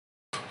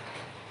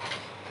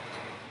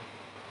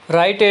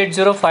Write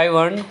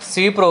 8051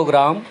 C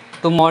program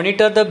to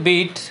monitor the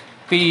bit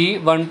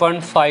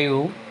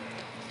P1.5.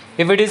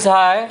 If it is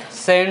high,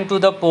 send to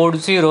the port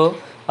 0,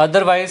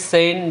 otherwise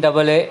send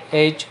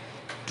AAH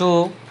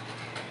to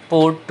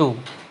port 2.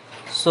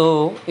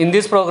 So in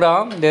this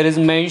program there is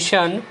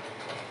mention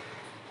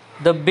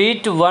the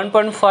bit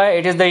 1.5,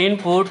 it is the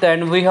input,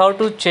 and we have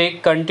to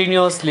check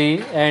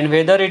continuously, and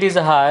whether it is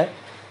high,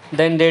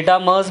 then data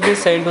must be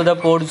sent to the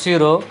port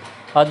 0,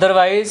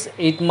 otherwise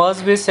it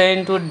must be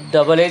sent to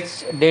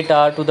AAH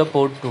data to the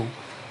port 2.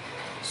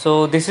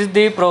 So this is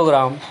the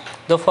program.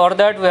 So for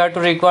that we have to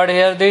record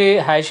here the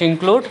hash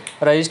include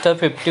register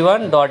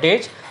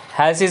 51.h.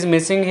 Hash is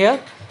missing here,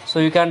 so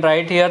you can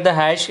write here the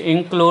hash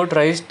include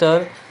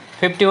register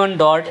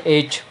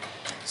 51.h.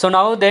 So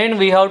now then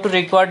we have to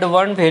record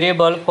one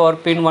variable for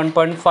pin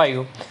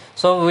 1.5.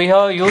 So we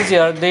have used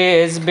here the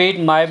s bit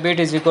my bit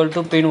is equal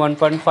to pin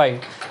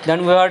 1.5.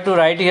 Then we have to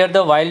write here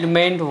the while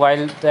main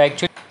while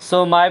actually.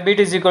 So my bit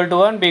is equal to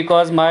 1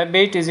 because my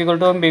bit is equal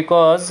to 1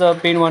 because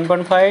pin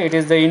 1.5 it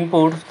is the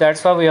input,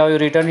 that's why we have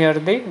written here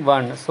the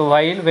 1. So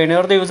while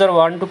whenever the user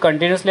want to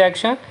continuously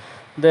action,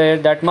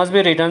 that must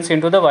be returns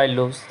into the while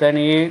loops. Then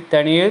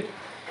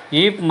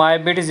if my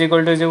bit is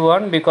equal to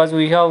 1, because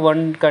we have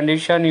one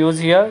condition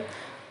used here,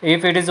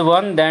 if it is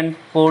 1 then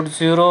port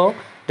 0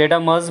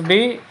 data must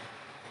be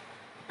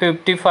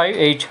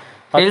 55h,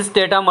 else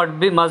data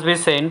must be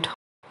sent,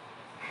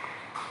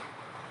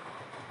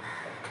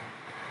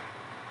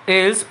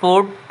 else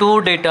port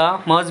 2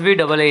 data must be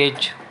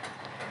AAH.